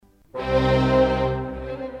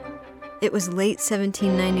It was late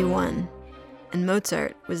 1791, and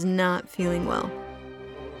Mozart was not feeling well.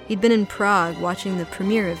 He'd been in Prague watching the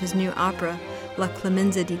premiere of his new opera, La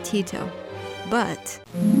Clemenza di Tito, but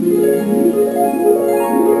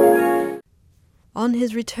on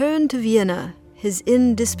his return to Vienna, his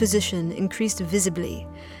indisposition increased visibly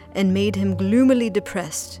and made him gloomily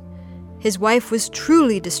depressed. His wife was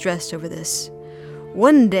truly distressed over this.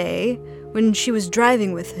 One day, when she was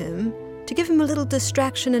driving with him, to give him a little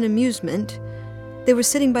distraction and amusement, they were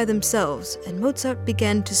sitting by themselves, and Mozart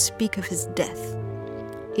began to speak of his death.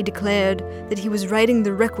 He declared that he was writing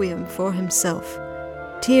the requiem for himself.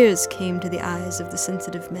 Tears came to the eyes of the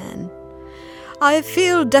sensitive man. "I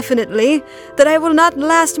feel definitely that I will not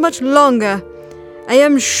last much longer. I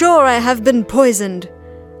am sure I have been poisoned.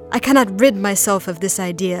 I cannot rid myself of this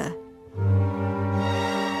idea."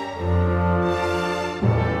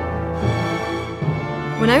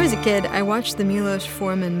 When I was a kid, I watched the Milos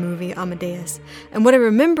Forman movie Amadeus, and what I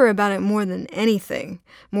remember about it more than anything,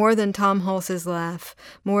 more than Tom Hulce's laugh,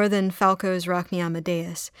 more than Falco's Rock Me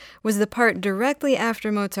Amadeus, was the part directly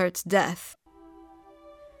after Mozart's death.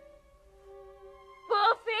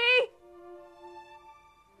 Wolfie!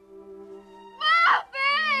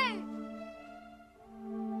 Wolfie!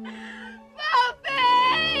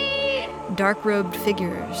 Wolfie! Dark-robed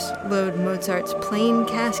figures load Mozart's plain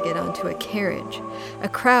casket onto a carriage. A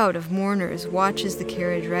crowd of mourners watches the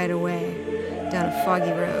carriage ride away down a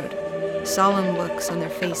foggy road, solemn looks on their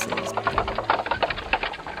faces.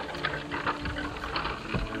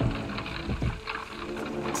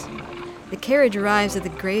 The carriage arrives at the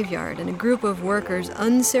graveyard, and a group of workers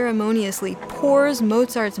unceremoniously pours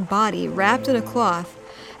Mozart's body, wrapped in a cloth,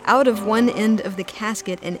 out of one end of the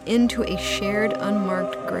casket and into a shared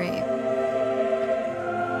unmarked grave.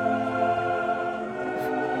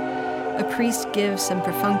 A priest gives some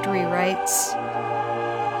perfunctory rites.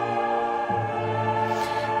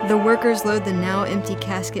 The workers load the now empty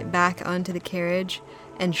casket back onto the carriage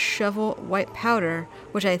and shovel white powder,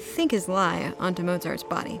 which I think is lye, onto Mozart's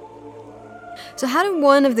body. So how did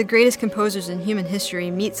one of the greatest composers in human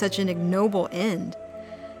history meet such an ignoble end?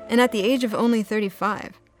 And at the age of only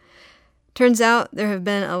 35. Turns out there have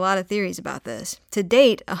been a lot of theories about this. To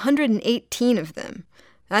date, 118 of them.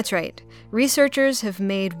 That's right. Researchers have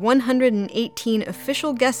made 118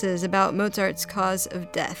 official guesses about Mozart's cause of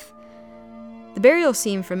death. The burial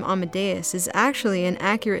scene from Amadeus is actually an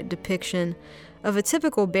accurate depiction of a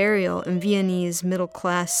typical burial in Viennese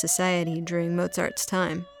middle-class society during Mozart's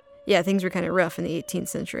time. Yeah, things were kind of rough in the 18th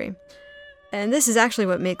century. And this is actually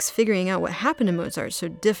what makes figuring out what happened to Mozart so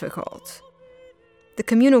difficult. The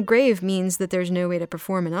communal grave means that there's no way to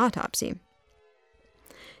perform an autopsy.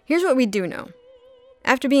 Here's what we do know.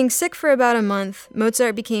 After being sick for about a month,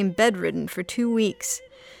 Mozart became bedridden for 2 weeks.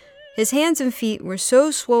 His hands and feet were so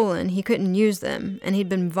swollen he couldn't use them, and he'd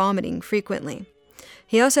been vomiting frequently.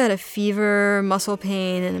 He also had a fever, muscle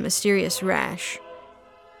pain, and a mysterious rash.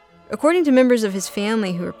 According to members of his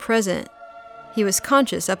family who were present, he was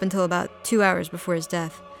conscious up until about 2 hours before his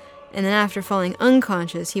death, and then after falling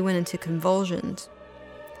unconscious, he went into convulsions.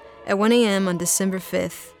 At 1 a.m. on December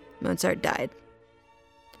 5th, Mozart died.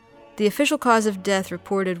 The official cause of death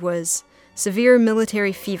reported was severe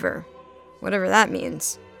military fever, whatever that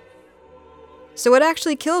means. So what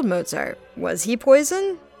actually killed Mozart? Was he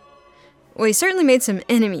poisoned? Well, he certainly made some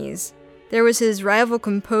enemies. There was his rival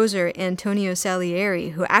composer, Antonio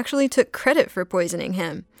Salieri, who actually took credit for poisoning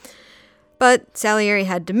him. But Salieri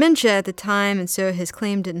had dementia at the time, and so his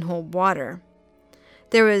claim didn't hold water.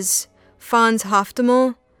 There was Franz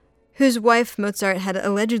Hoftemel, whose wife Mozart had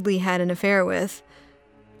allegedly had an affair with,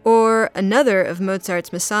 or another of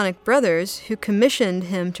Mozart's Masonic brothers who commissioned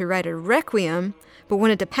him to write a requiem, but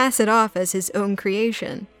wanted to pass it off as his own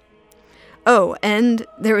creation. Oh, and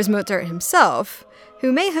there was Mozart himself,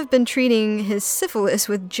 who may have been treating his syphilis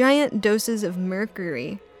with giant doses of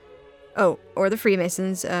mercury. Oh, or the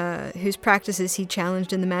Freemasons, whose practices he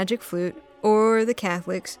challenged in the Magic Flute, or the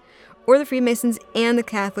Catholics, or the Freemasons and the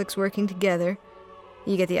Catholics working together.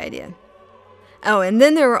 You get the idea. Oh, and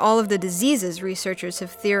then there were all of the diseases researchers have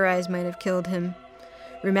theorized might have killed him.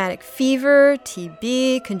 Rheumatic fever,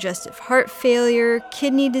 TB, congestive heart failure,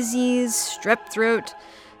 kidney disease, strep throat,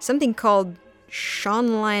 something called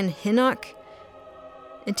Schönlein-Hinock.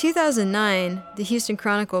 In 2009, the Houston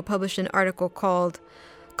Chronicle published an article called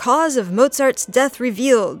 "Cause of Mozart's Death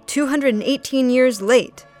Revealed, 218 Years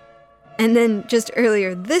Late." And then just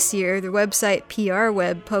earlier this year, the website PR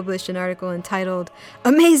Web published an article entitled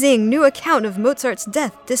 "Amazing New Account of Mozart's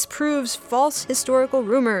Death Disproves False Historical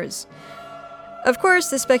Rumors." Of course,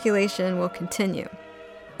 the speculation will continue.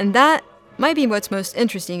 And that might be what's most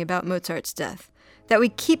interesting about Mozart's death. that we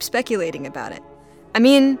keep speculating about it. I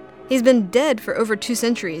mean, he's been dead for over 2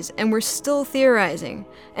 centuries, and we're still theorizing.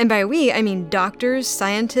 And by we, I mean doctors,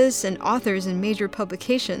 scientists, and authors in major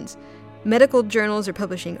publications. Medical journals are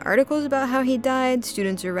publishing articles about how he died,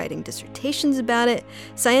 students are writing dissertations about it,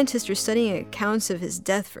 scientists are studying accounts of his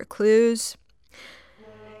death for clues.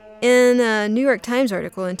 In a New York Times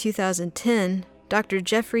article in 2010, Dr.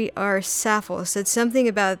 Jeffrey R. Saffel said something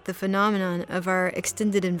about the phenomenon of our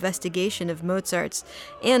extended investigation of Mozart's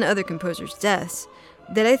and other composers' deaths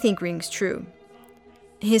that I think rings true.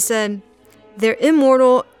 He said, "They're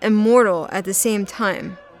immortal and mortal at the same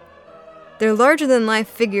time. They're larger-than-life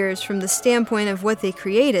figures from the standpoint of what they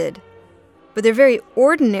created, but they're very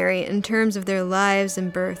ordinary in terms of their lives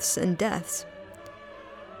and births and deaths."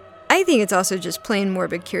 I think it's also just plain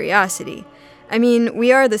morbid curiosity. I mean,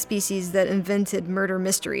 we are the species that invented murder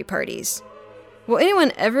mystery parties. Will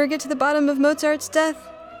anyone ever get to the bottom of Mozart's death?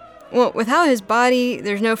 Well, without his body,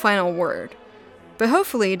 there's no final word. But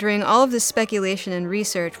hopefully, during all of this speculation and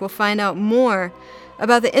research, we'll find out more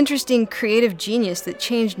about the interesting creative genius that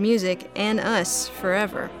changed music and us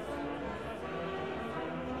forever.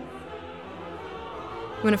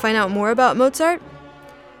 Want to find out more about Mozart?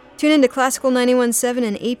 Tune in to Classical 91.7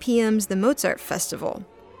 and APM's The Mozart Festival.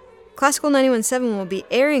 Classical 91.7 will be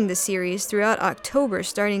airing the series throughout October,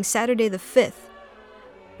 starting Saturday the 5th.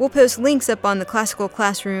 We'll post links up on the Classical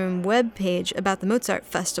Classroom webpage about the Mozart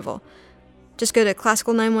Festival. Just go to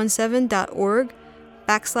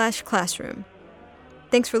classical917.org/classroom.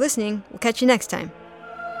 Thanks for listening. We'll catch you next time.